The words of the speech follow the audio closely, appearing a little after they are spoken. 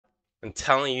I'm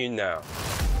telling you now,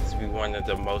 this will be one of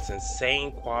the most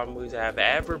insane quad movies I've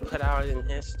ever put out in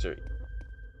history.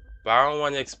 But I don't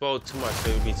want to expose too much.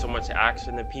 There will be so much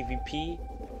action in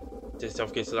PvP. Just don't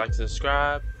forget to like and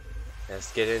subscribe.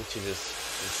 Let's get into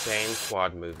this insane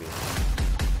quad movie.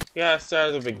 Yeah, let's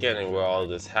start at the beginning where all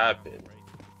this happened.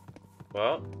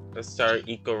 Well, let's start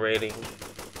eco rating.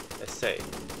 Let's say.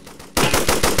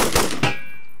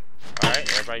 Alright,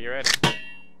 everybody, you ready?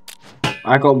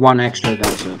 I got one extra,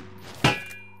 that's it.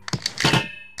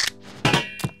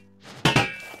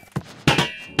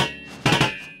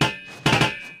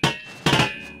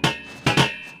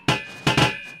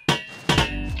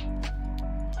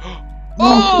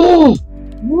 Oh!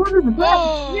 What is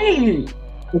that mean?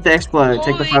 It's the explode.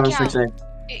 Take the 5 and 6 egg.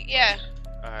 Yeah.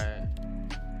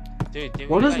 Alright. Dude,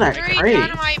 what is that Three crate?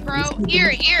 dynamite, bro. Here,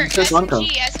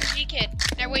 SMG, kid.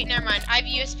 No, wait, never mind. I have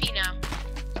USP now.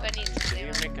 So I need to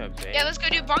make a base? Yeah, let's go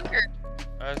do bunker.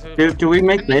 Do we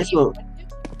make base? Look.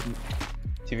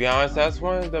 To be honest, that's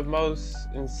one of the most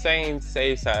insane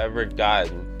saves I ever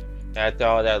gotten. After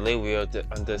all that loot, we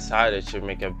undecided to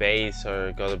make a base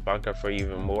or go to bunker for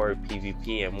even more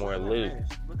PvP and more loot.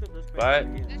 But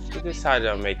we decided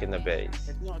on making the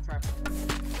base.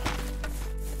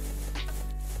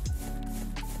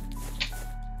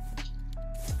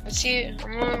 Let's see.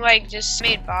 I'm gonna like just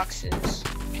made boxes.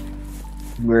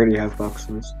 We already have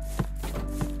boxes.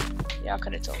 Y'all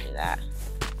could have told me that.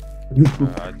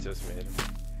 I just made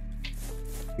them.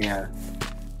 Yeah.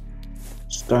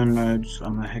 Stone nodes.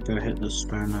 I'm gonna go hit the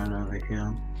stone node over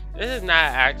here.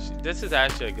 This is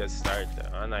actually a good start though.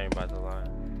 I'm not even about to lie.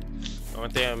 The only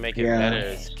thing that'll make it better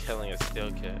is killing a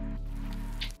steel kit.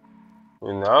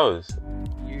 Who knows?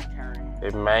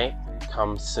 It might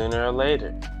come sooner or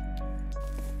later.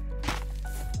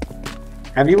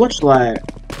 Have you watched like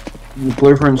the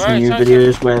blueprints and new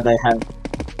videos where they have?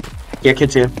 Yeah,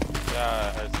 kids here.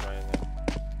 Yeah, I heard somebody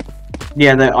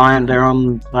in there. Yeah, they're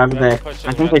on over there.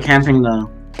 I think they're camping though.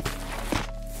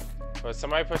 But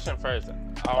somebody push them first.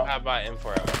 I'll have my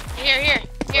M4 out. Here.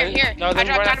 No, I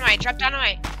dropped dynamite. Drop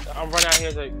dynamite. I'm running out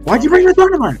here to. Why'd you bring the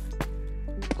dynamite?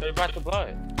 They're about to blow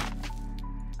it.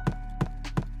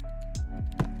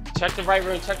 Check the right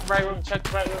room.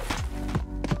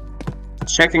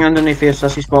 Checking underneath here,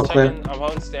 sussy spot clear. I'm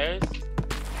holding stairs.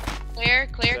 Clear.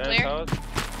 Don't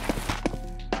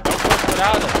push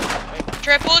without it.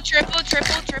 Tripled.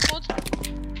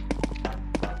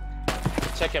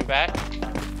 Checking back.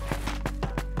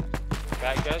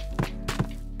 Back good.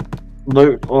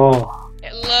 Loot. Oh.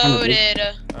 It loaded.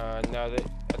 No,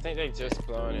 I think they just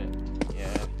blown it.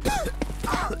 Yeah.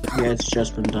 Yeah, it's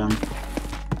just been done.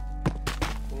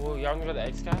 Ooh, y'all wanna go to the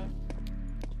X guy?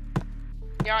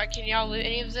 Can y'all loot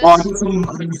any of this? Oh, I got some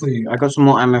more ammo for you. I got some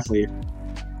more ammo for you.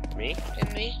 Me?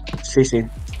 And me? CC.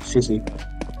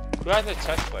 Who has a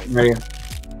chest plate? Ready.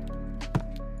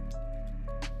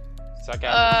 So I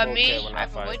got a full me. kit when I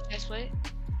have a wood chest plate.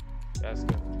 That's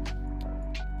good.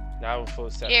 Now we're full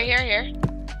set. Here.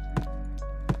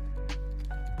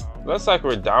 Looks like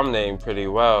we're dominating pretty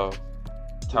well.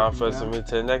 Time for us to move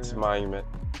to the next monument.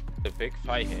 The big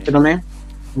fight here. Naked on me.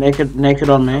 Naked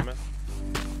on me.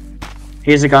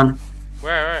 Here's a gun.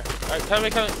 Where? Alright, tell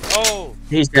me. Oh!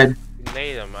 He's dead. You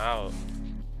laid him out.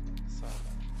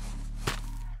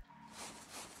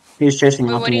 He's chasing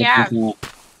after What do me. you have? An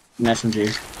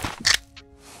SMG.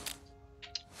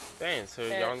 Dang, so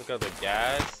y'all want to go to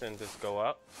gas and just go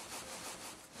up?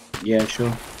 Yeah,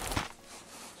 sure.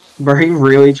 Bro, he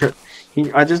really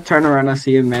I just turn around and I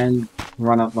see a man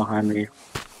run up behind me.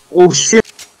 Oh shit!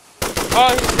 Oh,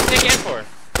 he's taking M4.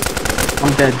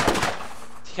 I'm dead.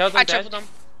 Killed him. I tripled him.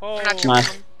 Oh,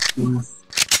 nice.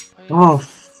 Oh.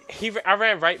 I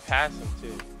ran right past him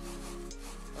too.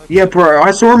 Okay. Yeah, bro.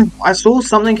 I saw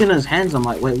something in his hands. I'm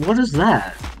like, wait, what is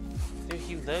that? Dude,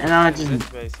 he lived and I in just. This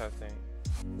base, I think.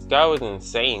 This guy was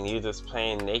insane. He was just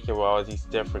playing naked with all these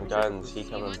different guns. He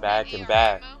coming back and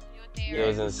back. It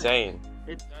was insane.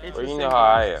 Well, you know how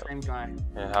I am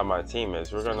and how my team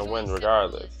is. We're gonna win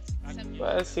regardless.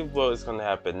 But let's see what's gonna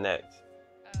happen next.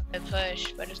 I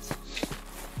push, but it's.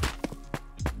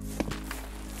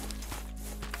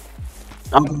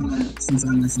 Since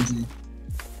I'm listening.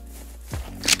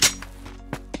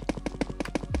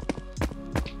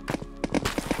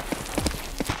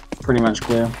 Pretty much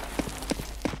clear.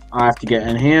 I have to get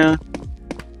in here.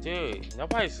 Dude,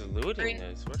 nobody's looting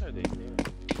this. What are they doing?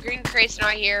 Green crate's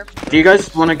not here. Do you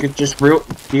guys want to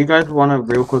Do you guys want to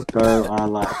real quick go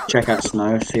like check out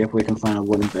snow, see if we can find a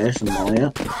wooden base and molly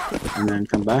it, and then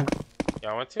come back?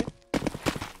 Y'all want to?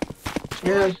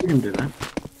 Yeah, we can do that.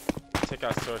 Check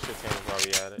out storage containers while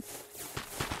we at it.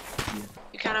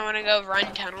 You kind of want to go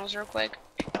run tunnels real quick?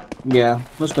 Yeah,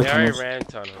 let's go They already tunnels. ran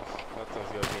tunnels. Nothing's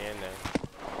gonna be in there.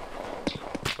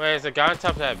 Wait, there's a guy on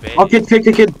top of that base. Oh, kid.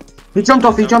 He jumped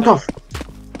off, he jumped off.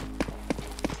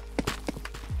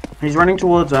 He's running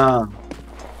towards,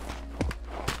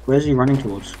 where's he running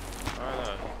towards? I don't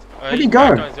know. Where'd he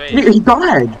go? He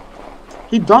died.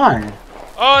 He died.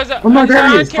 Oh, is that? Oh no, there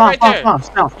he is. Right there. Far,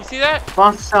 south. You see that?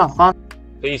 Far, south, far.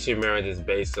 Please remember this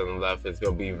base on the left is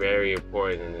gonna be very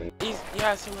important. And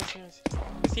yeah, I see him.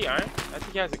 Is he iron? I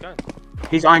think he has a gun.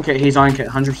 He's iron kit,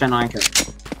 100% iron kit.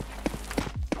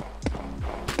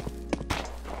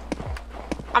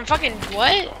 I'm fucking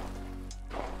what?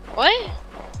 What?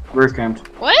 Roof camped.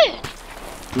 What?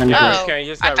 And then Oh,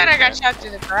 I thought I got shot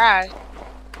through the garage.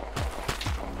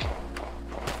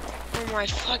 Oh my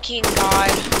fucking god.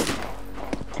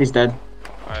 He's dead.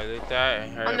 Alright, look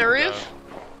that. On the roof?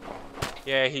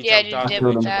 Yeah, he Yeah, jumped off you the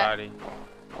did with that. body.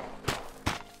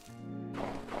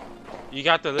 You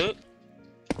got the loot?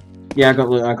 Yeah, I got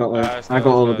loot, I got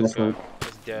all the best loot.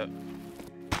 Let's dip.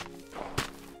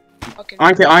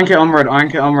 Iron kit on red,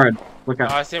 Look Oh,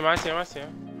 out. I see him.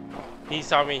 He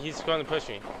saw me. He's going to push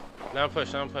me. Let him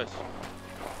push.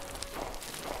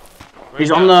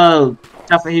 He's on the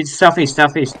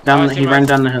southeast. Down, he ran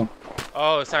down the hill.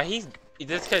 Oh, so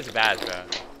this kid's bad, bro.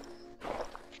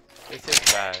 This is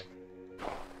bad.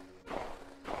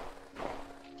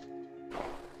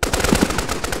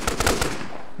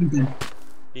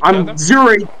 I'm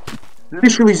literally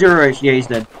 0 HP. Yeah, he's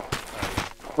dead.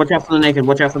 Watch out for the naked. I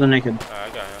got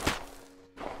him.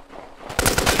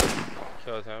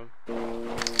 Killed him.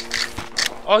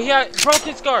 Oh, yeah, broke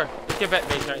his scar. Let's get back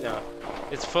base right now.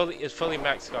 It's fully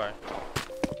max scar.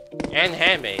 And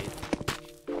handmade.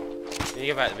 You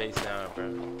get back to base now,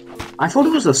 bro. I thought it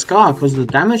was a scar because the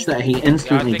damage that he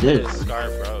instantly did. His scar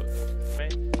broke.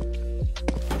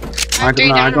 I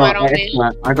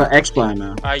got exploit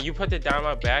now. You put the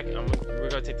dynamite back. We're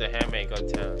gonna take the handmade and go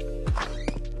to town.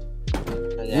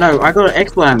 No, I got an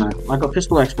exploit ammo. I got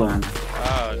pistol exploit ammo.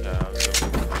 Oh, okay.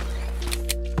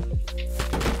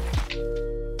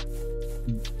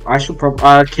 I should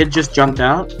kid just jumped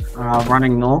out,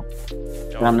 running north,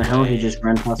 down the hill. He just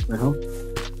ran past the hill.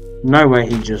 No way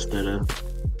he just did it.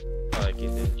 I like he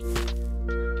did.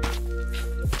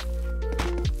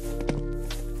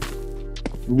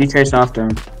 You chase after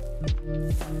him.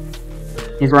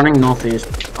 He's running northeast.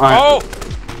 Oh!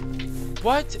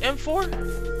 What? M4?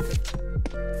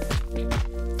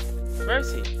 Where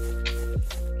is he?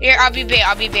 Here, I'll be bait.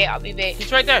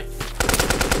 He's right there.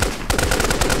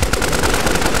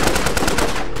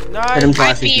 Nice. Hit him I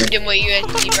twice, he's beamed dead. him with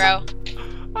USD, bro.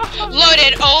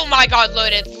 Loaded. Oh my god,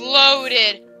 loaded.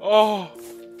 Oh.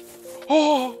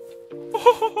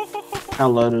 How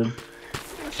loaded?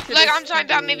 Like, I'm talking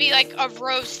about maybe like a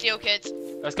row of steel kits.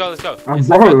 Let's go. A It's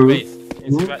back row? to base.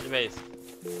 Back to base.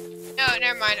 No,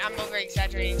 never mind. I'm over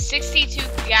exaggerating. 62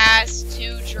 gas,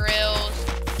 2 drills,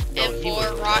 and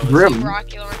 4 Drill? 2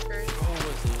 rocket launchers.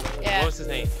 Yeah. What was his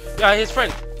name? Yeah, his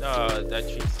friend. No, that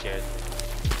tree scared.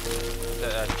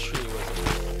 That tree was a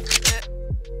person.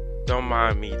 Don't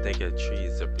mind me thinking a tree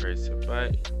is a person,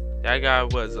 but that guy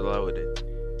was loaded.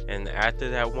 And after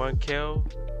that one kill,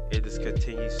 it just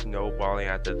continues snowballing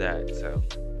after that. So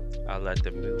I'll let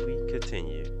the movie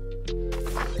continue.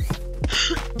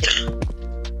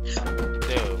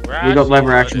 Dude, We got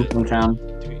lever action from town.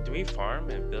 Do we farm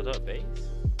and build up base?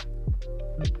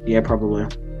 Yeah, probably.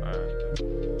 Alright.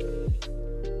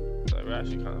 Lever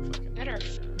action kind of fucking Better.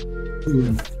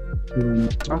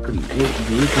 Fucking 8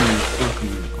 vehicles,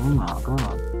 fucking. Oh my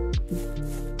god.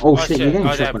 Oh shit, you're getting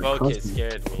shot that by boat kid custom.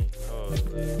 scared me.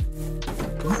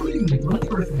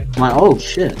 Oh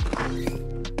shit.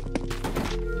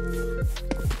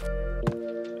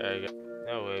 There you go.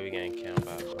 No way we getting killed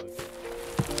by a boat kid.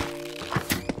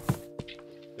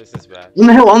 This is bad.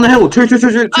 On the hill, two. Yeah, I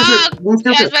was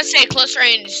about to say close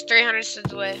range, 300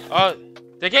 steps away. Oh,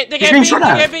 they can't be. We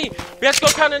have to go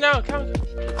counter now. Counter.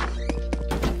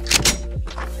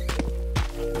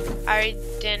 I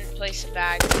didn't place a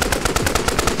bag.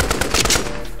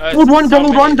 Doubled one. So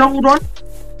many.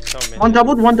 One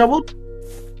doubled.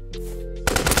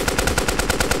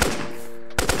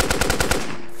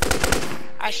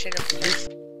 I should have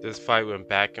placed. This fight went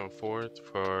back and forth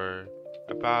for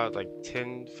about like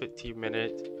 10-15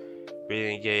 minutes. We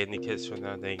didn't get any kits from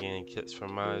them, they getting kits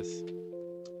from us.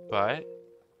 But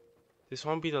this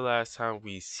won't be the last time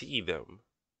we see them.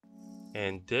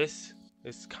 And this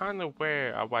is kind of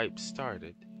where our wipe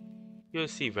started. You'll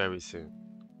see very soon.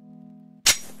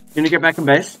 Can you get back in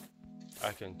base?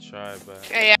 I can try, but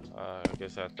Yeah. I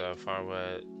guess I have to farm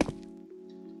with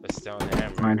a stone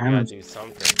hammer. Iron We gotta hammer. do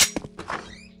something.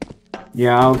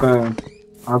 Yeah, I'll go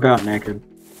out naked.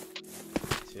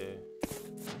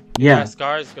 Yeah.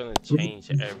 Scar is gonna change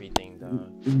everything, though.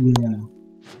 Yeah.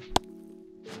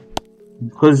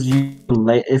 Because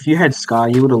if you had Scar,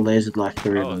 you would have lasered like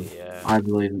 3 of Oh them. yeah. I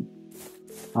believe it.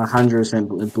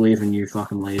 100% believe in you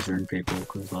fucking lasering people.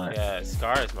 Cause like, Yeah,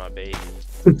 Scar is my baby.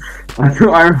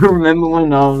 I remember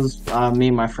when I was me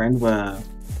and my friend were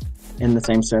in the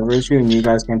same server as you, and you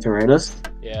guys came to raid us.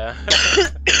 Yeah.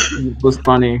 It was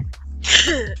funny.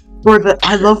 Bro,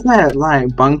 I love that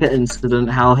like bunker incident.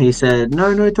 How he said,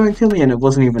 "No, don't kill me," and it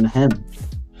wasn't even him.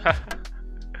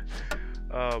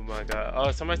 Oh my god.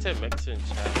 Oh, somebody said mixer in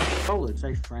chat. Oh, it's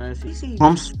a friend.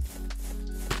 Mom's.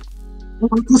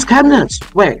 Those cabinets.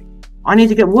 Wait, I need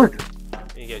to get wood.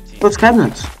 You get TC. Those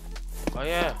cabinets. Oh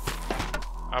yeah.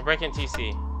 I'm breaking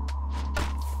TC.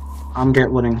 I'm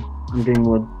getting wooding. I'm getting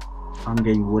wood. I'm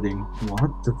getting wooding.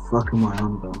 What the fuck am I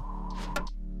on about?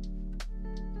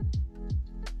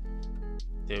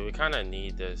 Dude, we kind of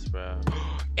need this, bro.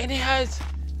 And it has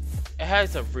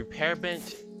a repair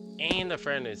bench and a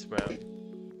furnace, bro.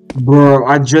 Bro,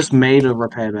 I just made a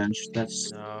repair bench. That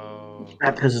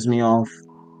pisses me off.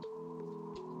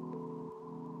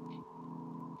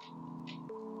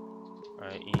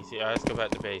 Alright, easy. Alright, let's go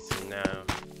back to base now.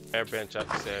 Repair bench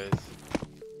upstairs.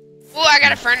 Oh, I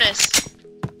got a furnace.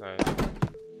 Nice.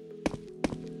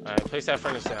 Alright, place that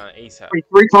furnace down ASAP.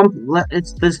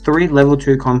 There's 3 level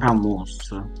 2 compound walls,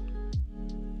 so.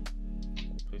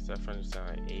 Place that furnace down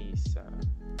ASAP.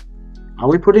 Are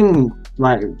we putting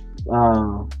like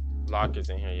Lockers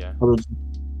in here, yeah.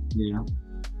 Yeah.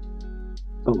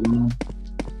 Oh, no.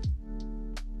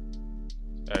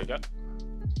 There you go.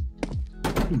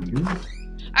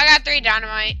 I got 3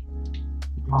 dynamite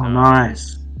Oh,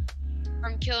 nice.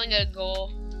 from killing a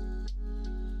ghoul.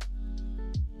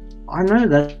 I know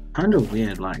that's kind of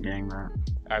weird, like getting that.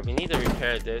 Alright, we need to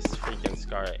repair this freaking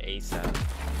Scar ASAP.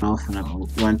 Off and it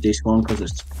won't despawn because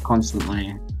it's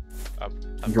constantly Up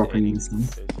dropping to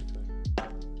instance. 80, basically.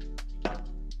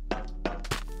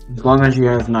 As long as you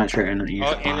have nitrate in it, you're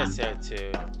Oh, fine. and it's there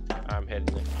too. I'm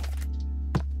hitting it.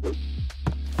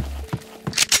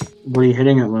 What are you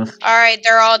hitting it with? Alright,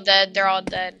 they're all dead. They're all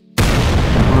dead.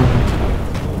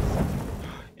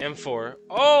 M4.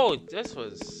 Oh, this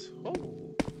was. Oh.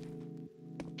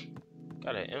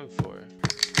 Got an M4.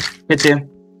 Hits you.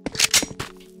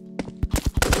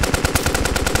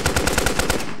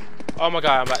 Oh my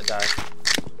god, I'm about to die.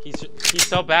 He's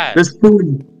so bad. There's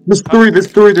 3. There's 3. There's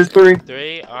 3. There's 3.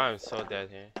 3? Oh, I'm so dead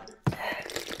here.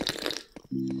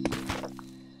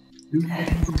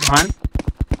 Behind.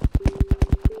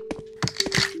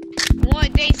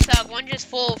 One, they suck. One just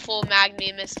full mag me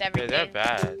and missed Yeah, everything. they're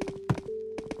bad.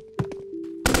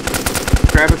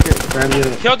 Grab a kit. Grab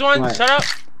it. Killed one. Right. Shut up.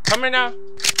 Come here now.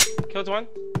 Killed one.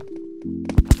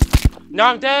 No,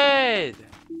 I'm dead.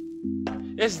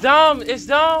 It's dumb. It's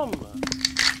dumb.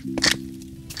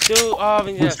 Dude, oh,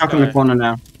 we need I'm that stuck in the scar. corner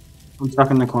now. I'm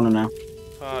stuck in the corner now.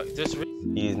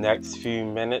 These next few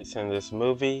minutes in this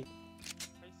movie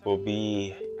will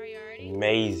be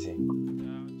amazing.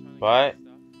 But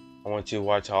I want you to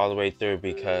watch all the way through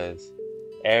because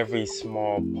every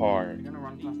small part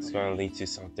is going to lead to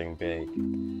something big.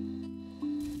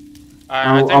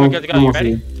 Alright, I think we're good to go. You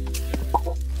ready?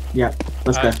 Yeah,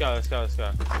 let's go. Let's go. Let's go. Let's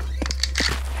go.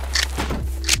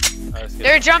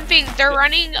 They're jumping. They're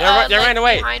running. They ran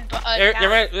away. Behind,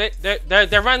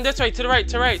 They're running this way. To the right.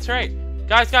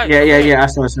 Guys. Yeah, I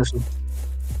saw.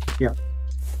 Yeah.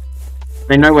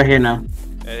 They know we're here now.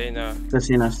 Yeah, they know. They've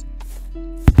seen us.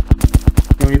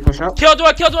 Can we push up? Killed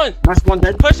one. Nice, one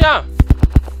dead. Push down.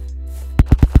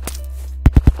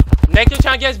 Naked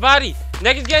trying to get his body.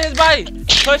 Naked's getting his body.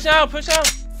 Push down.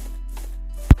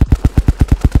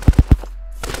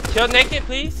 Kill Naked,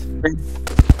 please.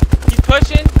 He's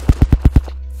pushing.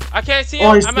 I can't see him.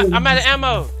 Oh, I'm out of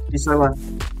ammo. He's so low.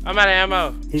 I'm out of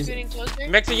ammo. He's getting closer.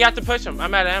 Mixer, you have to push him.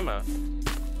 I'm out of ammo.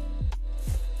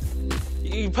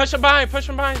 You push him behind.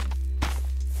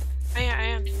 I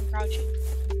am. I'm crouching.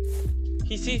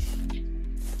 He sees.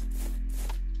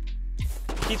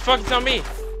 He's focused on me.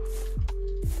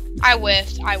 I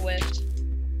whiffed.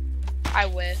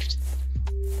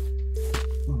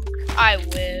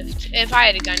 If I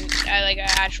had a gun, like an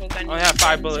actual gun. I have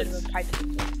 5 bullets. instead of a pipe.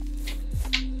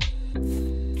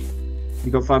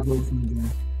 You got 5 bullets in the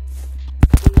gun.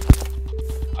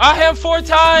 I hit him 4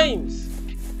 times.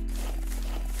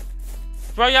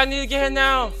 Bro, y'all need to get here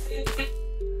now.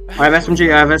 I have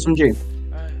SMG.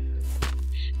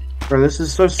 Bro, this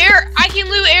is so. I can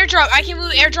loot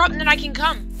airdrop, and then I can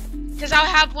come. Because I'll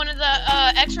have one of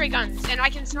the X-ray guns, and I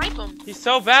can snipe him. He's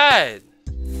so bad.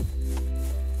 Do you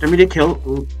want me to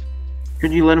kill?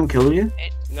 Could you let him kill you?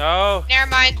 No. Never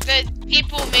mind. The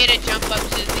people made a jump up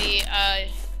to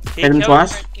He Hit him killed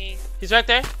twice. Freaking- He's right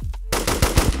there.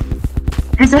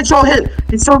 He's headshot hit.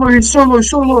 He's so low. He's so low.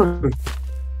 So low.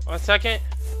 1 second.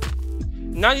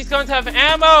 Now he's going to have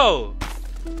ammo.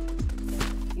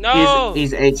 No.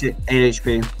 He's 8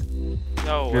 HP.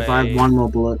 No way. If I have one more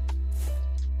bullet.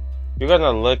 You're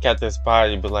gonna look at this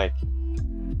body, but like,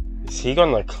 is he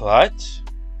gonna clutch?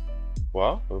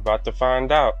 Well, we're about to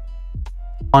find out.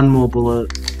 One more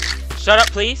bullet. Shut up,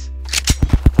 please.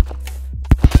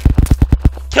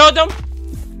 Killed him.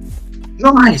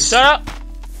 Nice. Shut up.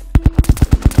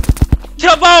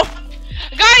 Kill both.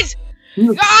 Guys,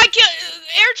 I killed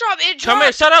airdrop. It dropped. Come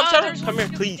here. Shut up. Shut up. there's Come one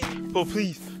here, please. Bro,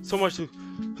 please. So much to.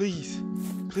 Please.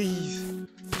 Please.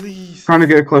 Please. Trying to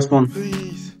get a close one.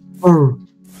 Please. Oh.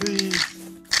 Please.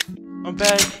 I'm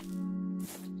back.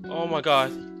 Oh my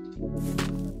god.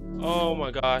 Oh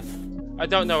my god. I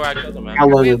don't know where I killed him, man. How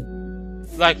low?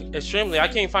 Like, extremely. I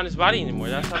can't even find his body anymore.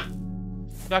 That's how.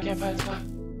 I can't find his body.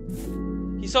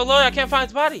 He's so low, I can't find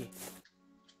his body.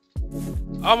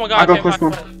 Oh my god, I got can't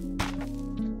find his body.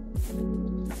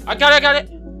 I got it.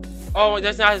 Oh,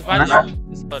 that's not his body. Nice.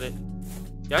 It's loaded.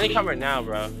 Y'all need to come right now,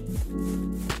 bro.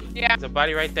 Yeah. There's a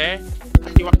body right there.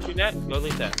 You want to shoot that? Go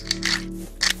loot that.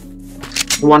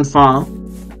 One far.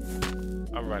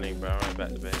 I'm running, bro. I'm right back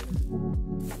to base.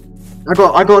 I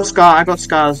got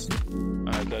scars.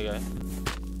 Alright, go.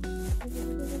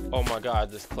 Oh my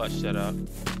god, this clutch set up.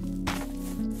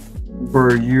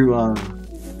 Bro, you are.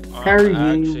 I'm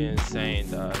actually insane,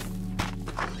 dog.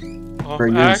 Bro,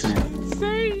 I'm you're actually insane.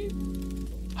 insane.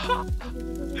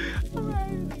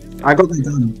 I got the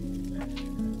gun.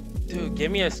 Dude,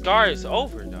 give me a scar, it's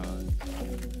over, dog.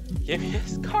 Give me a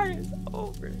scar, it's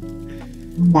over.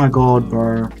 Oh my god,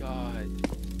 bro. God.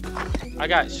 I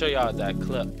gotta show y'all that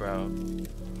clip, bro.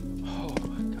 Oh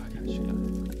my god, I gotta show y'all.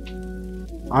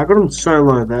 I got him so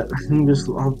low that I'm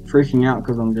freaking out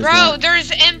because I'm just. Bro, Like,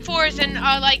 there's M4s and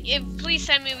like, please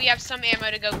send me. We have some ammo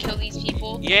to go kill these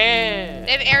people. Yeah.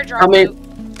 They have airdrop. I mean- loot.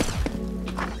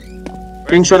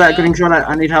 getting shot at.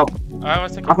 I need help. Alright, 1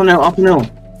 second. Up and hill.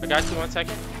 I got you, 1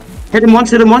 second. Hit him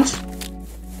once.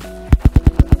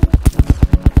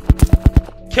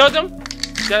 Killed him.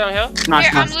 Dead on hill. Nice,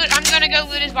 Here, nice. I'm gonna go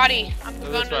loot his body. I'm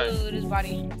Loot going his to body. loot his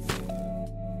body.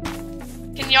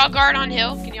 Can y'all guard on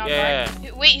hill? Can y'all Yeah.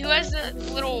 guard? Wait, who has the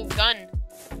little gun?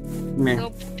 Me.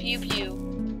 Little pew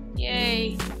pew.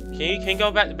 Yay. Can you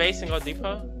go back to base and go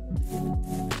depot?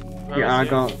 Yeah, I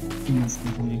got.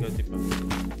 Can you go depot?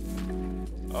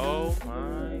 Oh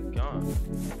my god.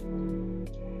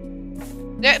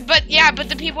 But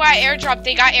the people at airdrop,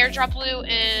 they got airdrop loot,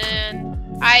 and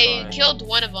I Fine. killed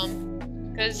one of them.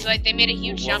 Cause like they made a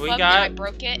huge What jump we up, got and I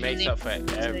broke it. Makes and up for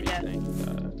they everything.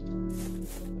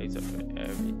 Makes up for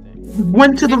everything.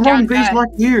 Went to the Good wrong job, base guys. like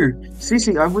you.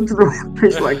 Cece, I went to the wrong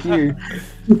base like you.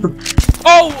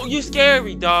 Oh, you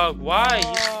scary dog. Why?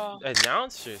 Oh, You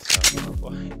announce yourself.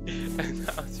 Why?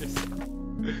 Announce yourself.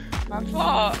 my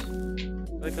fault.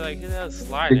 Look like his that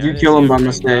sliding. Did you kill him by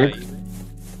mistake?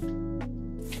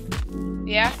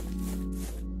 Yeah.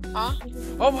 Huh?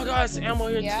 Oh my god, it's ammo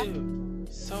here Yeah. too.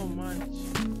 So much.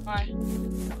 Why?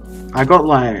 I got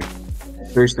like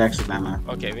 3 stacks of ammo.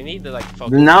 Okay, we need to like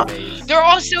focus No. on base. They're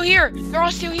all still here.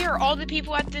 All the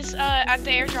people at this at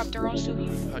the airdrop, they're all still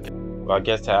here. Okay. Well, I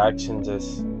guess the action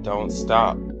just don't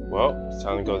stop. Well, it's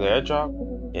time to go to the airdrop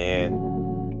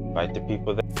and fight the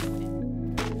people there.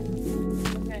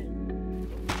 Okay.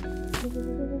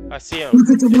 I see him.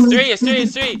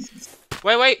 It's three.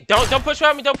 Wait, don't push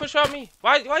around me,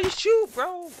 Why you shoot,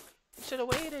 bro? You should have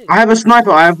waited. I have a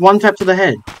sniper. I have 1 tap to the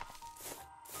head.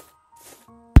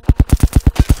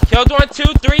 Killed 1, 2,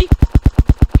 3.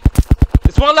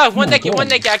 It's one left, one Oh, naked.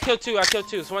 God. I killed two.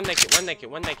 It's one naked.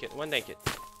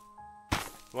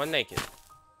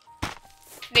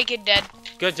 Naked dead.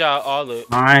 Good job, all loot.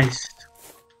 Nice.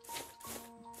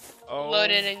 Oh,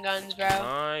 Loaded in guns, bro.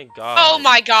 my god. Oh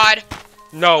my god.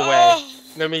 No way. Oh.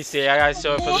 Let me see. I gotta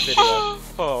show it for the video.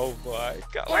 Oh my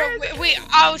god. Or, wait,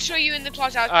 I'll show you in the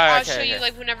plaza. I'll show you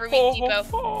like whenever we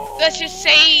depot. Let's just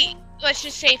say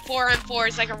 4-on-4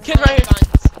 is like a Kid row of right here. guns.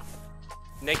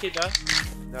 Naked though?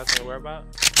 Nothing to worry about.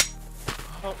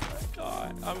 Oh my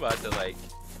god. I'm about to like.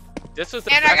 This was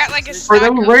the And I got like a best Bro, stack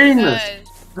they were of, raiding this.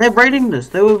 They're raiding this.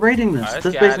 They were raiding this. Alright,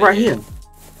 This let's base get right outta here.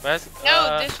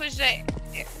 No, this was the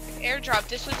airdrop.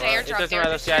 This was the Well, it airdrop. doesn't They were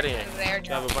matter, let's get outta just here. the We have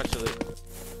airdrop. a bunch of loot.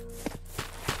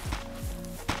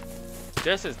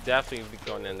 This is definitely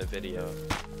going in the video.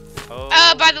 Oh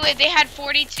By the way, they had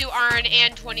 42 iron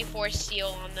and 24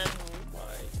 steel on them. my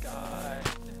god.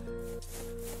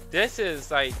 This is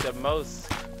like the most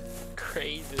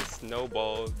craziest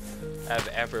snowball I've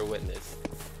ever witnessed.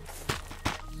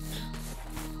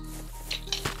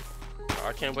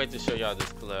 I can't wait to show y'all this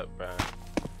clip, bro.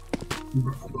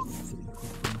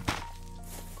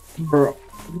 Bro,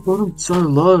 you got him so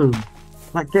low.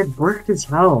 Like, they're bricked as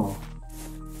hell.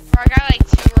 Bro, I got like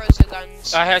 2 rows of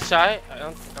guns. I headshot. I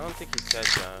don't think he's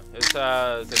headshot. It's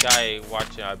the guy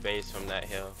watching our base from that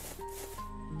hill.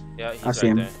 Yeah, he's I see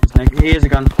right him. there. He has a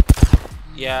gun.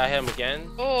 Yeah, I hit him again.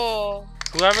 Oh.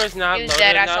 Whoever's not He was loaded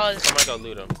dead, I enough, saw his- somebody go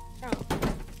loot him.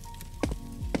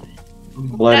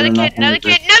 Another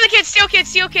kid, steel kid,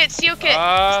 steel kid,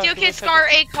 scar,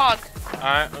 ACOG.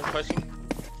 Alright, I'm pushing.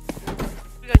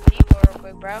 We go depot real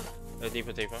quick, bro.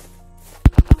 Depot.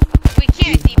 We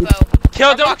can't depot.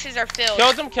 Killed him! Our boxes are filled.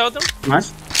 Killed him.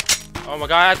 Nice. Oh my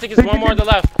god, I think it's one more to the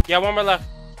left. Yeah, one more left.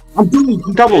 I'm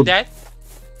doubled. You're dead?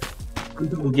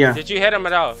 Yeah. Did you hit him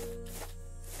at all?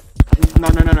 No.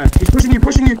 He's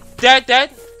pushing you.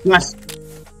 Dead? Nice.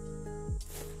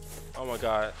 Oh my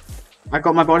god. I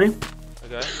got my body.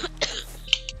 Okay.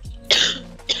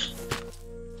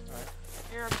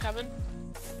 Here, I'm coming.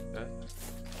 Okay.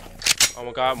 Oh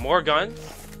my god, more guns?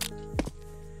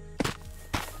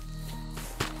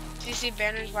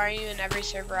 CCbanners, why are you in every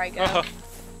server I go?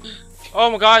 Oh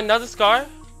my god, another scar?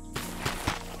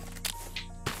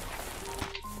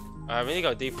 Alright, we need to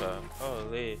go deeper.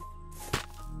 Holy.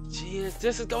 Jeez,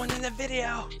 this is going in the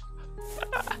video.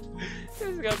 This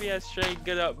is gonna be a straight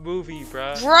good up movie,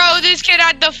 bro. Bro, this kid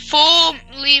had the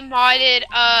fully modded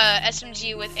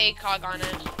SMG with ACOG on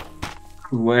it.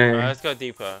 Where? Alright, let's go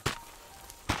deeper.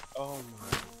 Oh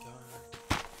my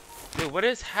god. Dude, what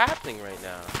is happening right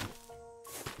now?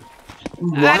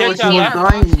 Why I was don't he see our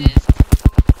dying? boxes.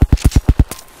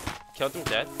 Killed him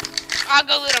dead? I'll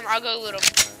go loot him.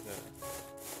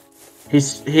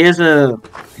 He's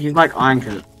like iron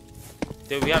kit.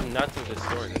 Dude, we have nothing to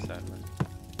store this at, man.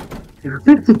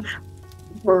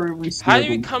 How do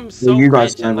you become so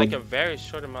rich in like a very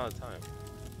short amount of time?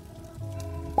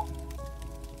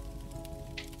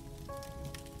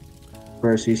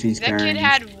 Bro, CC's That carrying. kid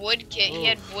had wood kit. He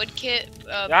had wood kit.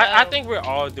 I think we're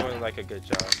all doing like a good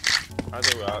job. I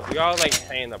think we all like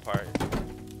playing the part.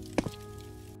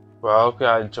 Well, I hope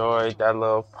y'all enjoyed that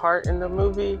little part in the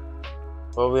movie.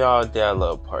 Well, we all did a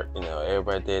little part, you know.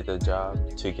 Everybody did their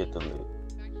job to get the loot.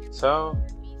 So,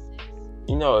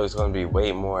 you know it's gonna be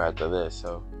way more after this.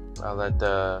 So, I'll let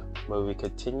the movie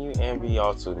continue, and we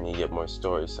also need to get more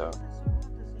stories. So,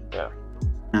 yeah.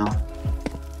 No.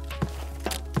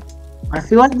 I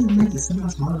feel like we need to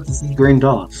see green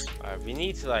dots. We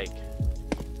need to like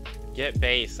get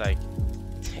base like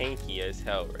tanky as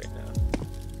hell right now.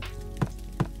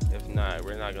 If not,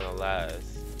 we're not gonna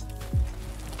last.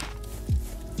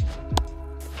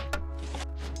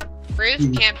 Bruce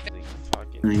can't.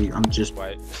 I'm just.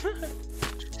 White.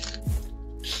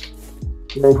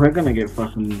 Bro, we're gonna get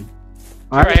fucking.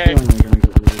 Right here. We're gonna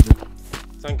get raided.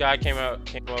 Some guy came over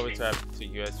to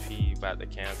USP about to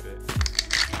camp it.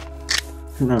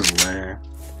 No way.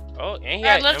 Oh, and he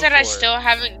I had love that I M4. still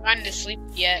haven't gone to sleep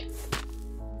yet.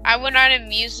 I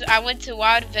went to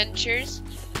Wild Adventures,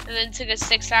 and then took a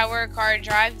 6-hour car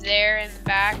drive there and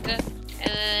back, and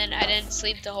then I didn't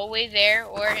sleep the whole way there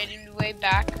or any way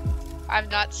back. I've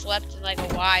not slept in like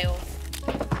a while.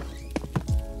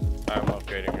 I'm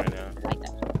upgrading right now. I like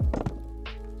that.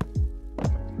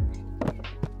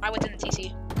 I went in the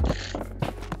TC.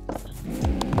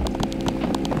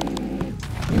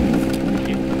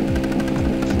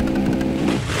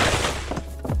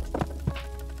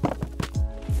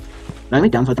 The only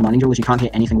downside to mining drill is you can't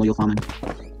hit anything while you're farming.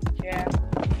 Yeah.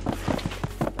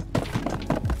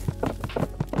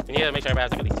 We need to make sure everybody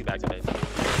has like at least 2 bags of base.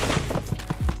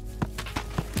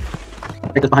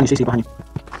 Break this behind you, CC behind you.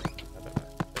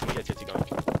 Let me get Tipsy going.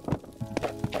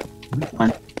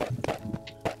 Fine.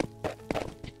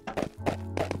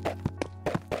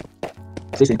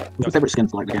 CC, what's your favorite skin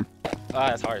for like the game?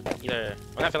 That's hard. Either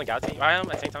I'm not feeling galaxy. I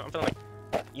am at the same time. I'm feeling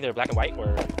like either black and white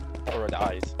or the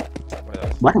eyes. One of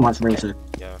those. Black and white's really sick.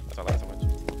 Yeah, that's why I like it so much.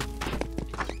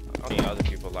 I don't think other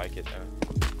people like it though.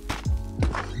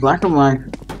 Black and white,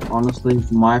 honestly, in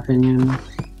my opinion,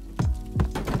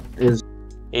 is.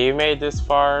 If you made this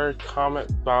far, comment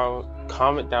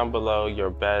down below your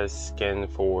best skin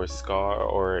for Scar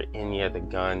or any other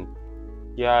gun.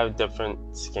 You have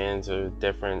different skins or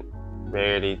different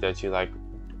rarities that you like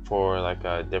for like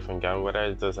a different gun.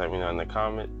 Whatever, just let me know in the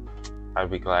comment. I'd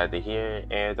be glad to hear,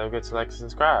 and don't forget to like and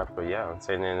subscribe. But yeah, I'm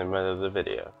saying it in the middle of the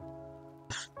video.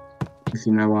 If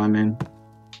you know what I mean.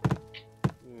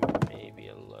 Maybe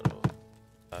a little.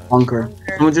 Bunker.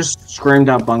 Someone just screamed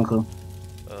out bunker.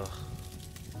 Ugh.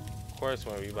 Of course,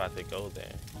 when we about to go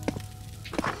there.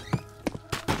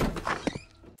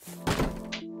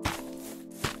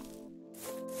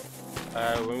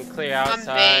 When we clear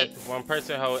outside, one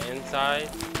person hold inside,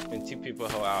 and 2 people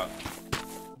hold out.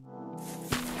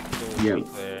 Yeah.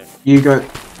 Clear. You go.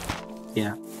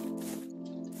 Yeah.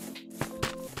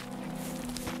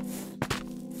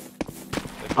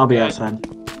 I'll be outside.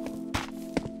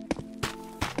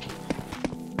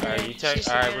 Alright, you check.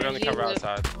 Alright, we're gonna cover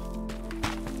outside.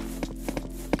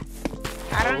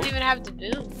 I don't even have the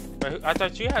boom. Wait, I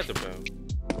thought you had the boom.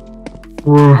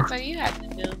 I thought you had the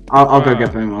boom. I'll go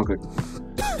get boom. I'll go.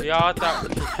 Y'all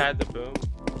thought you had the boom.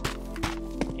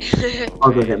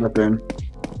 I'll go get the boom.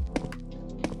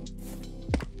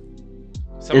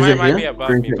 Somebody might here? be above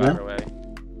Green me, pit by there? the way.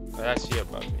 Oh, that's you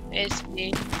above me. It's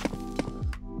me.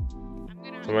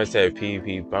 Somebody said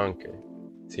PvP bunker.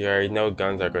 So you already know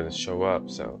guns are gonna show up,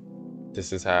 so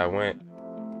this is how it went.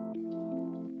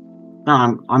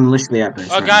 No, I'm literally at this.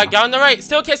 Oh, right guy on the right.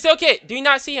 Still kid, still kid. Do you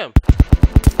not see him?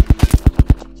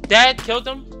 Dad killed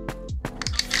him.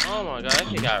 Oh my god, that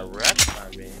kid got wrecked by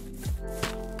me.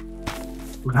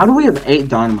 now. How do we have 8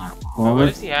 dynamite? Oh, what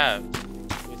does he have?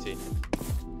 Let me see.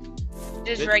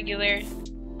 Just regular.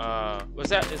 What's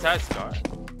that? Is that Scar?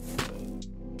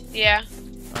 Yeah.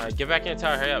 Alright, get back in the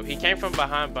tower, hurry up. He came from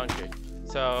behind bunker.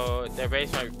 So their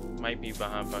base might be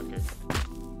behind bunker.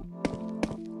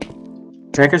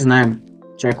 Check his name.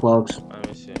 Check logs. Let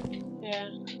me see. Yeah.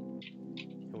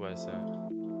 Who was that?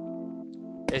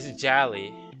 It's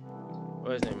Jolly.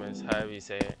 What his name is, however you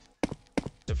say it.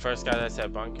 The first guy that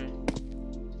said bunker.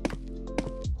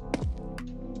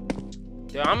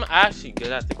 Dude, I'm actually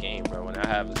good at the game, bro, when I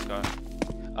have a Scar.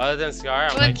 Other than Scar,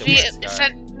 I'm like the worst guy.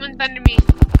 Someone's under me.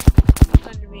 Someone's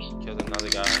under me. Killed another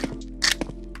guy.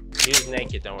 He was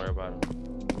naked, don't worry about him.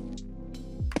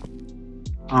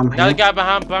 Another guy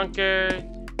behind bunker,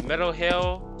 middle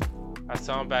hill. I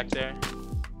saw him back there.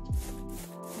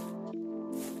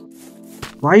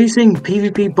 Why are you saying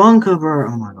PvP bunker, bro?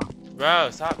 Oh my god. Bro,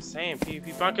 stop saying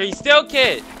PvP bunker. He's still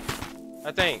kid,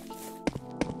 I think.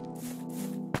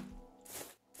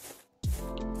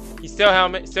 He's still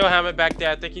helmet back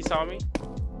there. I think he saw me.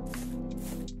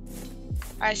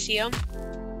 I see him.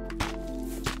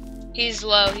 He's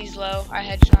low. I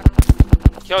headshot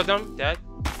him. Killed him, dead.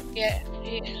 Yeah,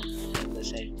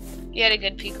 he had a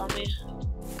good peek on me.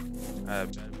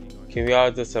 Can we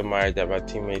all just admire that my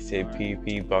teammate said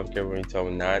PvP bunker when he told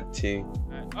him not to,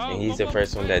 and he's the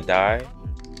first one that died?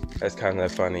 That's kind of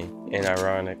funny and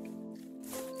ironic.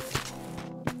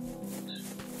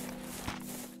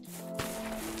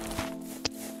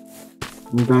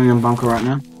 I'm going in bunker right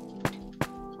now.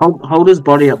 Hold his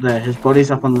body up there. His body's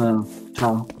up on the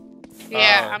tower.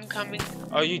 Yeah, I'm coming.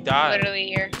 Oh, you died. Literally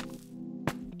here.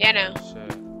 Yeah, no.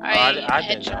 Shit. I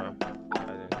didn't headshot. know.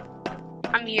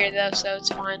 I'm here though, so it's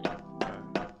fine.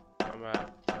 I'm at.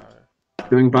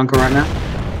 Doing bunker right now.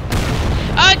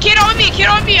 Kid on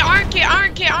me, iron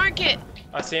kit.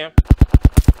 I see him.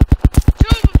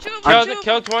 Two of them.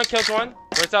 Killed one.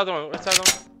 Where's the other one?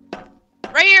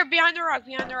 Right here, behind the rock.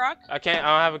 I don't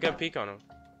have a good peek on him.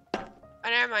 Oh,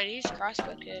 never mind, he's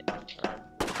crossbow kid.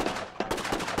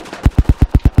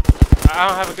 I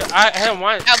don't have a good. I hit him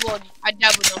once. I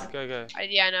doubled him. Good.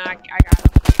 Yeah, no, I got him.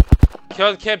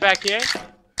 Killed the kid back here.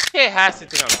 He has to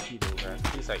think I'm cheating, bro.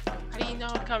 He's like, how do you know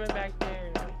I'm coming back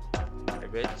there? Hey,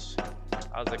 bitch.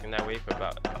 I was looking that way for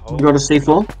about a whole. We got a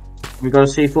C4. We got a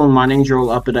C4 mining drill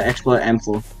up at the exploit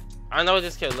M4. I know where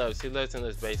this kid lives. He lives in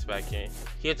this base back here.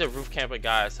 He hit the roof camp a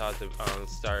guy I saw at the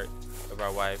start of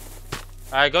our wife.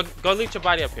 Alright, go leave your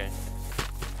body up here.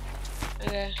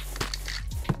 Okay.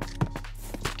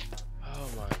 Oh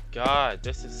my god,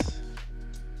 this is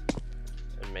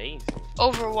amazing.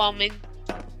 Overwhelming.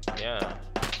 Yeah.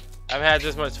 I haven't had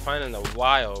this much fun in a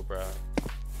while, bro.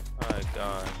 Oh my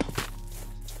god.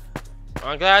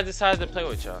 I'm glad I decided to play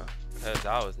with y'all, because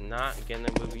I was not getting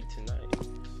a movie tonight.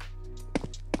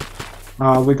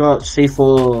 We got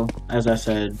C4, as I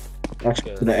said,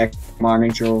 to the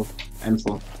mining drill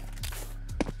M4.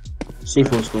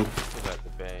 C4's good. Look at the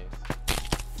base.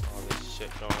 All this shit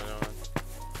going on.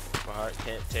 My heart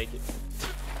can't take it.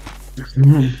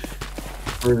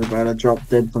 We're about to drop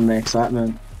dead from the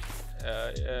excitement.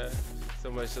 Yeah.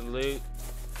 So much to loot.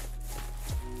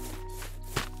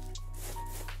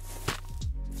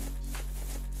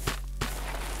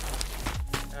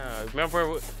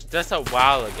 Remember, just a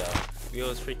while ago, we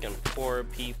was freaking poor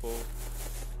people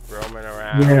roaming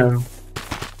around. Yeah.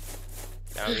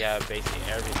 Now we have basically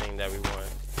everything that we want.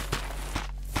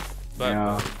 But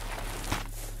yeah.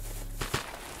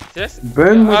 Just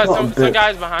some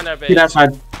guys behind our base. Get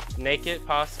outside. Naked,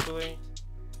 possibly.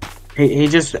 He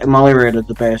just molly raided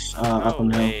the base up on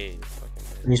the hill.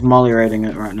 He's molly raiding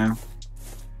it right now.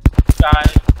 Guy.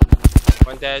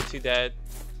 1 dead, 2 dead.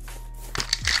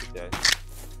 dead.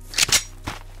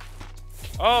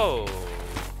 Oh,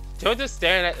 Joe just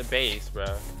staring at the base,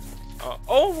 bro.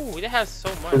 Oh, it has so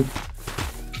much.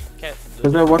 Can't.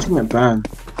 Because they're watching it burn.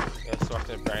 Yeah, it's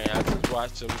watching it burn. I just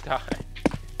watch them die.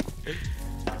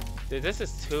 Dude, this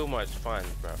is too much fun,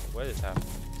 bro. What is happening?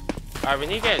 Alright, we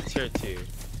need to get a tier 2.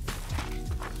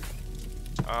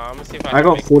 I'm gonna see if I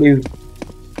got 40.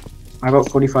 I got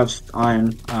 45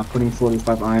 iron. Putting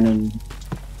 45 iron in.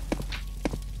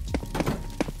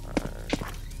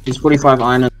 There's 45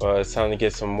 iron. Well, it's time to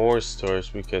get some more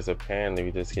storage because apparently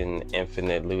we just getting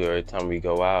infinite loot every time we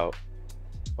go out.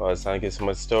 Well, it's time to get some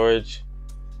more storage,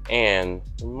 and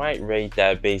we might raid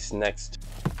that base next.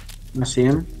 I see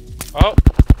him. Oh,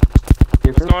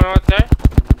 what's going on out there?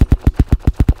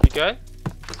 You good?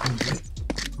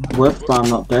 Whipped, but I'm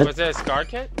not dead. Was there a scar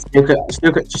kit?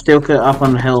 Steel kit up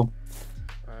on the hill.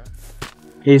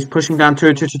 He's pushing down two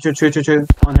on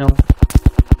hill.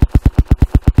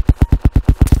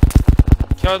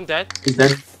 Killed him dead. He's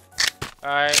dead.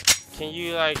 Alright, can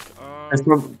you like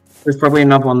There's probably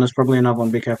another one. There's probably another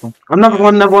one. Be careful. Another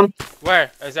one.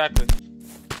 Where exactly?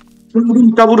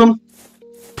 Doubled him.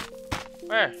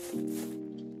 Where?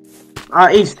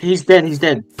 East. He's dead. He's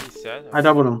dead. He's dead. I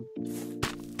doubled him.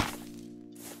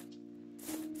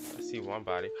 I see one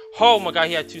body. Oh my god,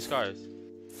 he had 2 scars.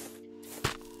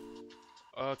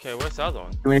 Okay, where's the other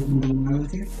one?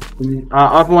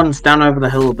 Other one's down over the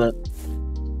hill a bit.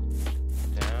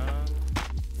 Down.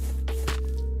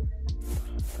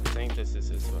 I think this is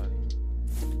his body.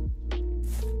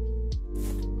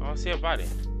 I don't see a body.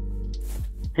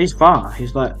 He's far.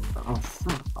 He's like, oh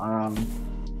fuck.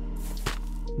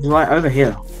 He's like over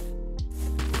here.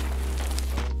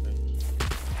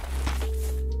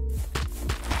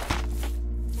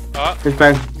 Oh, His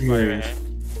bag.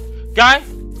 guy.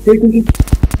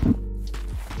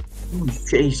 Oh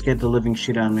shit! He scared the living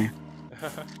shit out of me.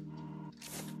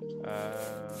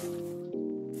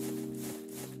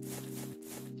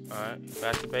 Alright,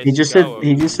 back to base. He just said.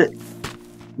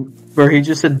 Bro, he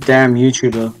just said, "Damn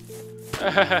YouTuber."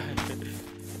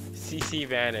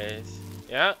 CCbanners.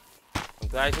 Yeah. I'm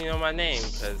glad you know my name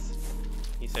because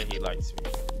he said he likes me.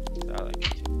 So I like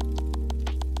it too.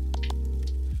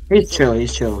 He's chill.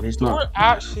 He's We're not.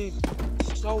 actually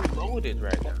so loaded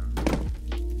right now.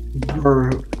 Bro,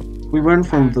 we went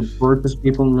from the brokest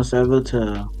people in the server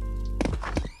to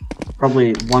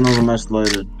probably one of the most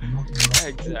loaded.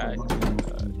 Exactly.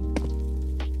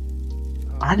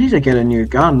 I need to get a new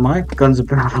gun. My gun's a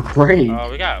bit out of break. Oh,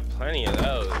 we got plenty of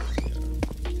those.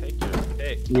 Take your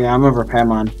pick. Yeah, I'm gonna repair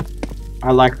mine.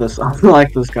 I like this. I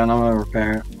like this gun. I'm gonna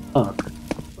repair it. Fuck.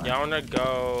 Y'all wanna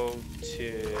go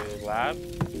to lab?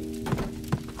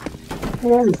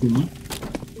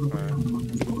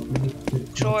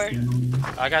 Sure.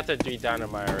 I got the 3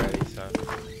 dynamite already, so.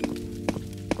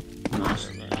 Nice.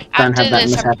 After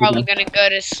this, I'm probably gonna go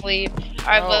to sleep.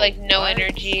 I have like no what?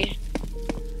 energy.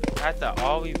 After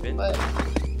all we've been through,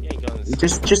 you ain't going to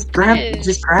sleep. Just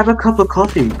grab a cup of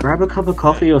coffee. Grab a cup of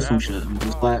coffee or some shit. And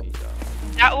just like.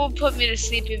 That will put me to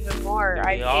sleep even more.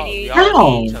 We all need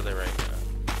each other right now.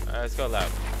 Alright, let's go lab.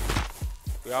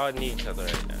 We all need each other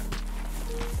right now.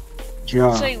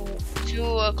 Yeah. It's like 2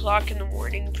 o'clock in the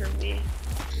morning for me.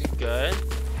 Good.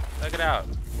 Check it out.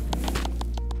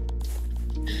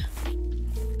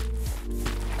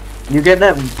 You get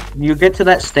to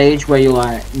that stage where you're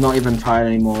like not even tired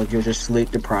anymore. You're just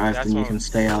sleep deprived, and you can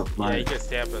stay up. Like, yeah, you can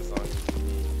stay up as long as you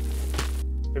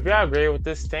need. If y'all agree with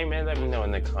this statement, let me know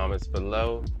in the comments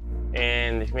below.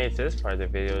 And if you made it to this part of the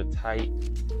video, type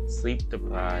sleep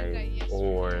deprived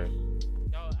or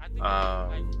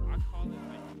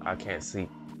I can't sleep.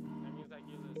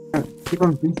 keep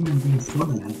on thinking I'm being shot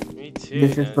at. Me too.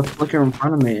 It's just the flicker in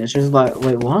front of me. It's just like,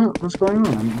 wait, what? What's going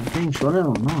on? I'm getting shot at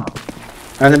or not?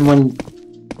 And then when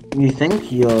you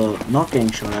think you're not getting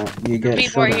shot at, you get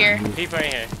People shot are here. at. People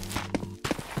right here.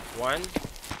 One.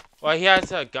 Well, he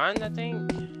has a gun, I think.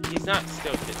 He's not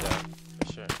still kid though,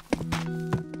 for sure.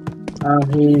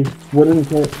 He's wooden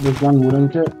kit. There's one wooden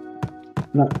kit.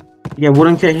 No. Yeah,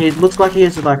 wooden kit. He looks like he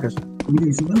has like a.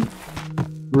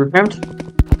 Repent.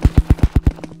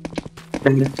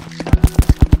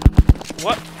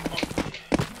 What?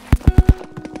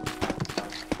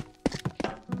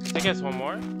 I guess one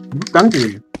more. What gun do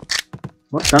you?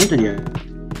 What gun do you?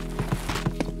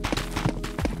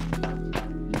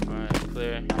 Alright,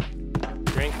 clear.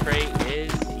 Drink crate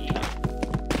is here.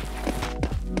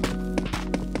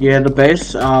 Yeah, the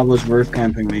base was roof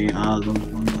camping me. Oh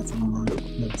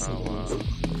wow.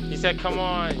 He said, "Come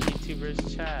on,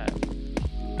 YouTubers chat."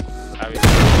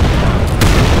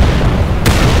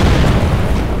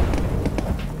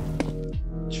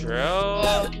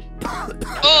 Drill.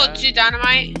 Oh, Oh, 2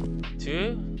 dynamite.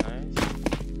 2? Nice.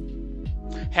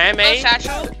 Oh, Handmade?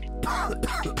 satchel.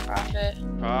 Profit.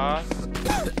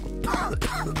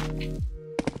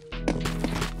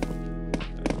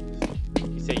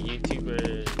 You say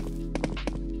YouTuber.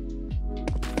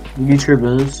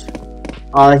 YouTubers.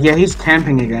 Yeah, he's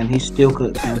camping again. He's still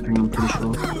camping, I'm pretty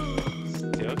sure.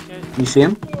 Still kid? You see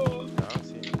him? No, I don't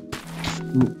see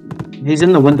him. He's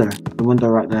in the window. The window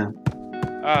right there.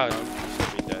 Oh, no, he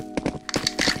should be dead.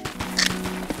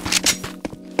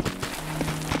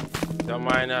 Don't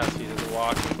mind us, he's just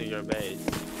walking through your base.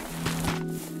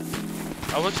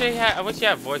 I wish you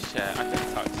had voice chat. I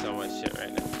can talk so much shit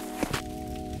right now.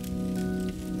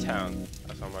 Town.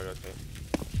 That's what I'm gonna go to.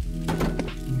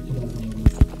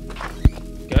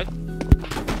 Good?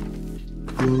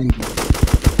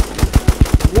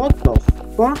 What the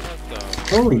fuck? What the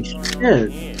Holy fuck is shit. going on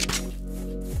here?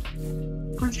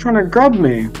 He's trying to grab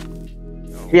me.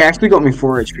 He actually got me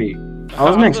 4 HP. I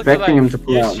wasn't expecting him to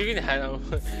pull you're out. shooting at him.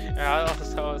 And I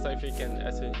also was like freaking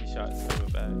SMG shots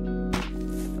coming back.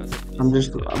 I'm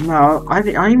just, no, I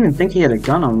didn't even think he had a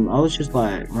gun on. I was just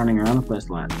like running around the place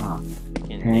like, oh,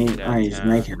 he's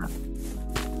naked.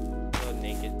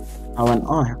 Naked. I went,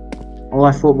 oh, all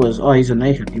I thought was, oh, he's a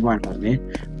naked, he won't hurt me.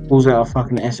 Pulls out a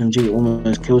fucking SMG,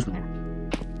 almost kills me.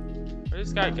 Where'd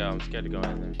this guy go? I'm scared to go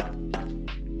in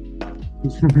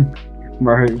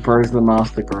Bro, bro's the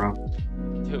master girl.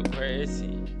 there. Dude, where is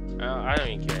he? I don't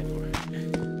even care anymore.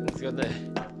 He's gonna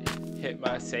hit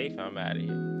my safe, I'm out of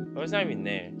here. Oh, it's not even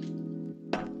there.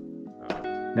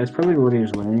 That's probably what he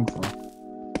was waiting for.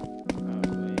 Oh,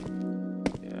 wait.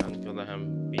 Yeah, I'm gonna let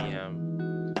him be him.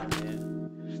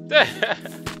 Yeah.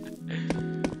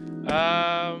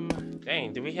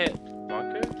 Dang, did we hit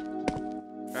bunker?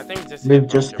 I think we just We've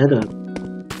just hit it.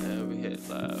 Yeah, we hit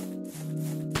left.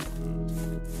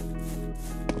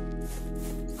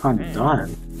 Kinda died.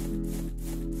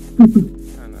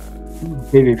 Kinda.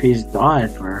 PvP's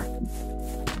died, bro.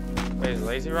 Wait, is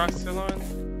Lazy Rock still on?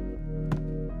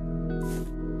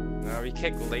 No, we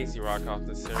kicked Lazy Rock off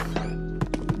the server.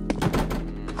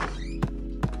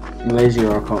 Lazy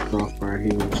Rock hopped off, bro. He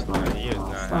was like, He was oh,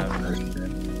 not fuck having this it.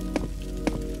 shit.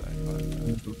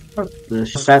 Fuck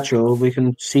this. Satchel, we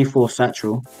can C4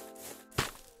 satchel.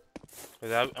 I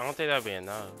don't think that'd be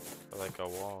enough for like a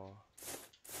wall.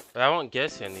 But I won't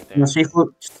guess anything. No,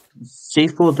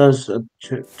 C4 does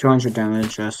 200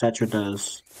 damage, satchel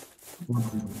does. I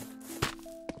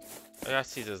gotta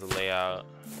see this layout.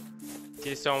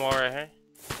 See the stone wall right here?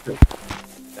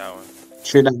 That one.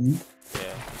 Shoot at me.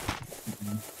 Yeah.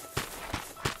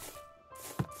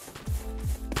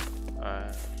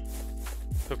 Alright.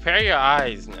 Prepare your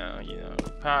eyes now, you know.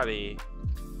 Probably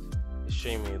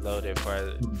extremely loaded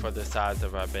for the size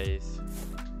of our base.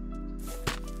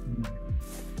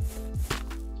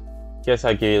 Guess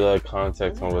I give you a little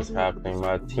context on what's happening.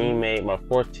 My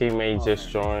 4th teammate just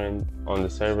joined on the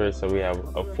server, so we have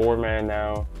a 4-man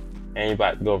now. And you're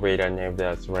about to go raid our neighbor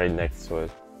that's right next to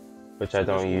us. Which I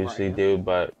don't usually do,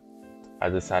 but I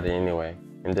decided anyway.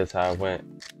 And that's how I went.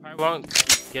 I won't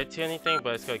get to anything,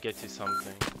 but it's gonna get to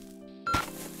something.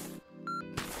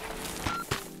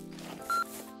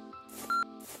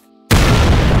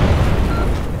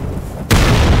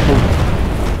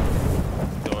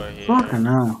 Door here. Fucking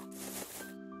hell.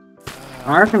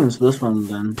 I reckon it's this one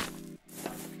then.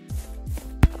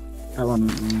 That one.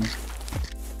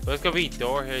 But it's gonna be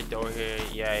door here.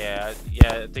 Yeah, I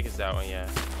think it's that one, yeah.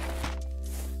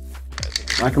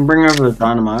 I can bring over the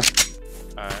dynamite.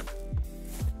 Alright.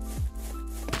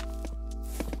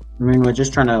 I mean, we're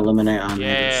just trying to eliminate our neighbors,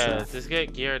 Yeah, so. just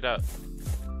get geared up.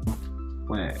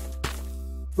 Wait.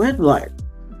 We're like.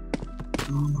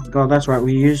 Oh my god, that's right.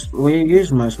 We used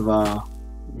most of our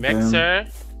Mixer.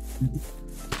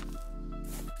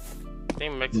 I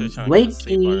think Mixer's trying to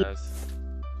sleep on us.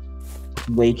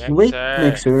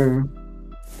 Mixer.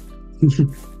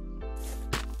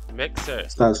 Mixer.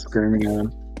 Start screaming at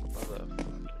him.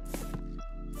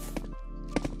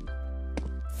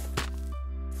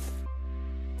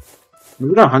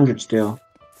 We got 100 still.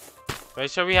 Make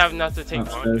sure we have enough to take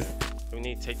Upstairs. bunker. We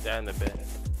need to take that in a bit.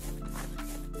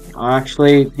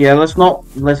 Actually, yeah, let's not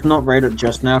raid it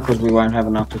just now because we won't have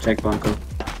enough to take bunker.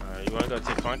 Alright, you wanna go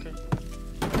take bunker?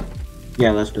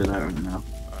 Yeah, let's do that right now.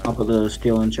 I'll put the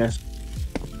steel in chest.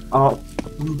 Oh,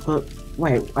 but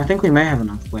wait, I think we may have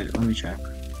enough. Wait, let me check.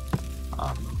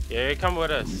 Yeah, you come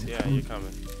with us. Yeah, you're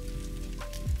coming.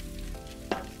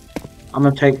 I'm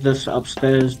gonna take this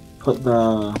upstairs. Put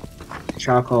the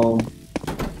charcoal.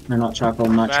 No, not charcoal.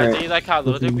 Man, Nitrate. do you like how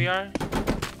loaded we are?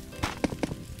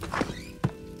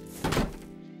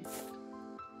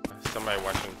 Somebody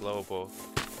watching global.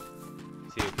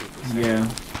 See what people say. Yeah.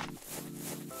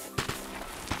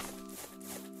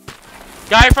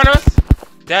 Guy in front of us!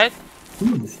 Dead?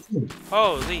 Ooh, shit.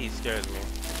 Holy, he scares me.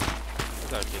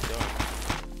 What's that kid doing?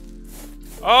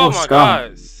 Oh my scum.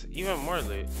 gosh! Even more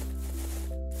loot.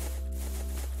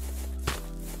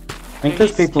 I think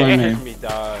there's people in there. Me,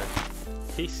 dog.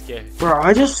 He's scared. Bro,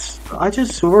 I just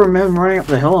saw him running up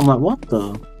the hill. I'm like, what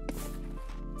the?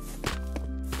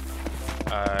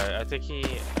 I think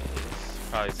he's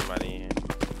probably somebody in here.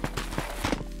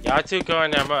 Y'all two go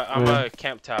in there. I'm a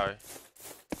camp tower.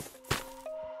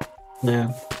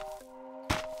 Yeah.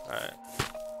 Alright.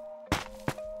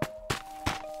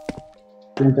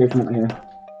 Green pavement here.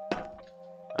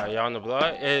 Y'all on the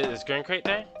blood? Is Green Crate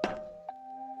there?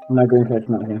 No green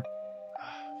pavement here.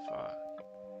 Fuck.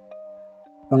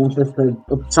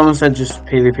 Someone said just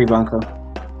PvP bunker.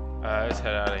 Let's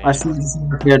head out of here. I see this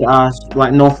kid,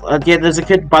 like north. Yeah, there's a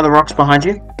kid by the rocks behind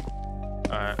you.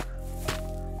 Alright.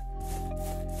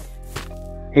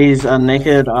 He's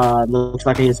naked. Looks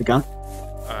like he has a gun.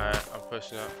 Alright, I'm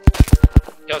pushing up.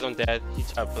 Killed him dead. He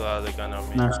tried to pull out the gun on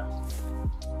me. Nice.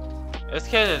 This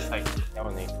kid is like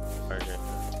only burger.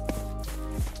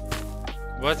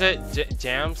 Was it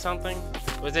jam something?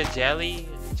 Was it jelly?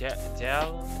 Gel?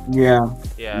 Yeah.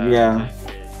 Yeah. Yeah.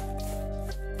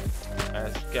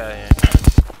 Let's get in.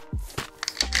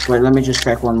 Wait, let me just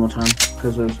check one more time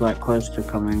because it was like close to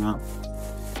coming up.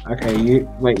 Okay, you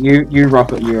rocket, you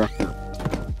rocket. Me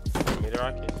the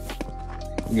rocket?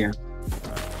 Yeah.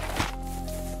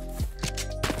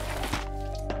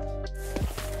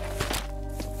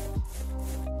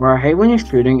 Bro, I hate when you're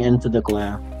shooting into the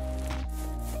glare.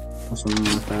 Or something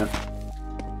like that.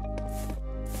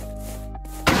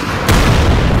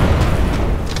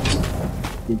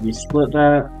 Did you split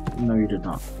that? No, you did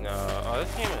not. No. Oh,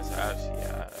 this game is actually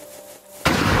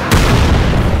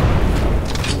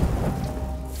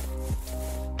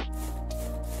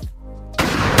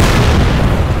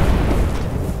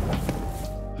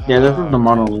Yeah, this is the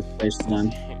monolith based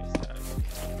then.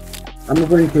 I'm gonna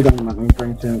bring two dynamite. I'm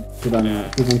bringing two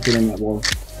dynamite. Keep on shooting that wall.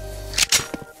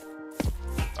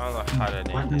 I don't know how that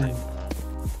ended it.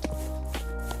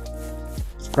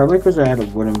 It's probably because I had a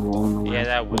wooden wall in the way. Yeah,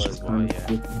 that was one,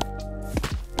 yeah.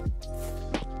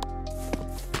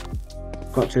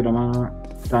 Got two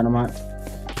dynamite.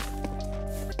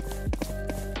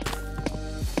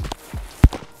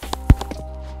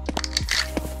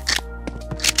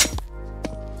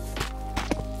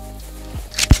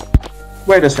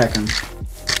 Wait a second. No,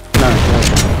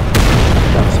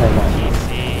 that's so bad.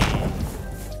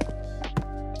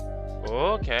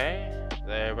 Okay.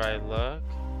 Let everybody look.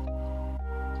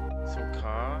 Some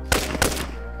cons.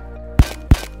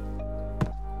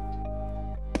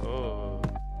 Oh.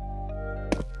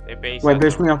 They base. Wait,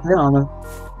 boost me up here, Anna.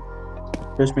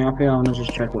 Boost me up here, Anna.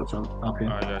 Just check what's up here.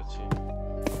 Oh, I got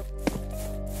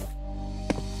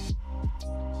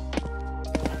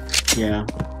you. Yeah.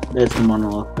 There's the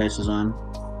monolith base design.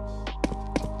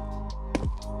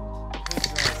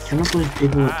 I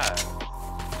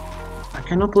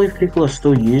cannot believe people are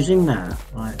still using that.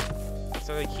 Like,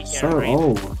 So they keep so getting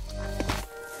old.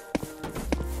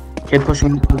 Kid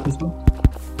pushing this one.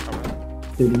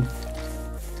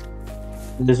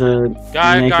 There's a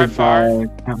guy far.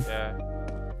 guy. Yeah.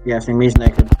 Yeah, I think he's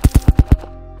naked.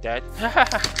 Dead.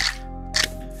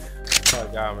 Oh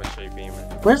god, I'm a straight beamer.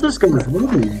 Where's this guy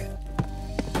moving?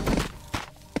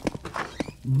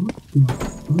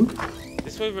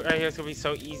 This movie right here is gonna be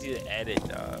so easy to edit,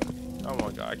 dog. Oh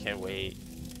my god, I can't wait.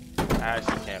 I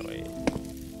actually can't wait.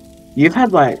 You've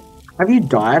had like, have you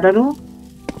died at all?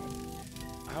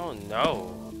 I don't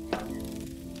know.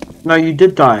 No, you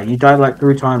did die. You died like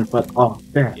 3 times, but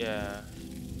there. Yeah.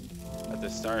 At the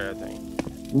start, I think.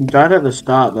 You died at the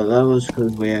start, but that was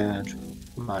because we had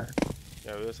like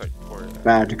Yeah, it was like 4.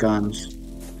 bad guns.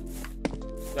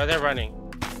 No, they're running.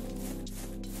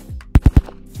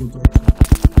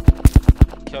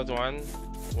 Killed one.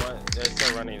 They're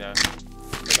still running though.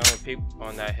 They're gonna peep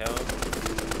on that hill.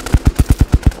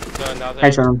 So another.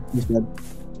 Hey, Sean, he's dead.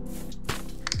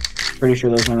 Pretty sure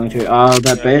there's only 2.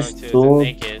 That base door.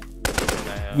 Naked.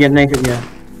 Yeah, naked. Yeah.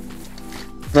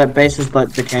 That base is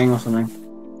like decaying or something.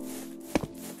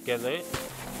 Get lit.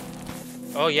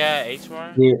 Oh yeah,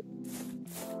 HMAR. Yeah.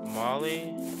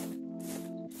 Molly.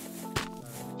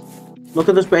 Look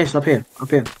at this base up here. Up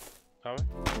here. Coming.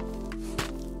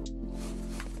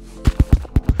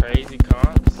 Crazy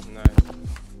comps. Nice.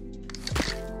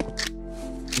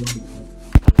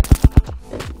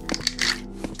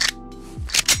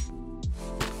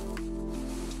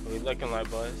 What we looking like,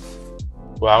 boys?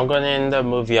 Well, I'm going to end the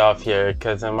movie off here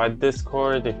because in my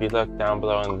Discord, if you look down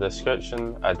below in the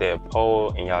description, I did a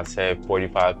poll and y'all said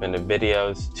 45-minute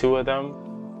videos, 2 of them.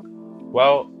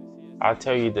 Well, I'll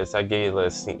tell you this, I'll give you a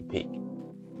little sneak peek.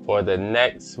 For the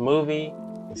next movie,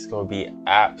 it's going to be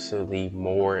absolutely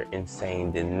more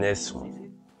insane than this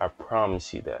one. I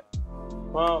promise you that.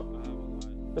 Well,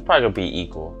 it's probably going to be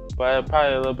equal, but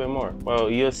probably a little bit more. Well,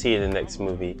 you'll see in the next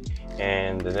movie.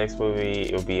 And the next movie,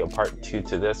 it'll be a part 2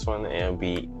 to this one, and it'll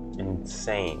be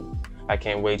insane. I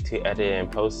can't wait to edit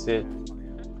and post it.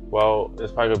 Well,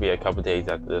 it's probably gonna be a couple days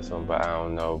after this one, but I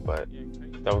don't know. But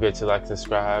don't forget to like,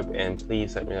 subscribe, and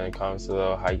please let me know in the comments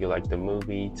below how you like the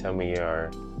movie. Tell me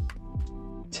your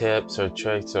tips or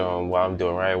tricks on what I'm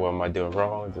doing right, what am I doing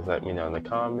wrong. Just let me know in the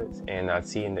comments, and I'll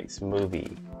see you next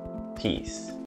movie. Peace.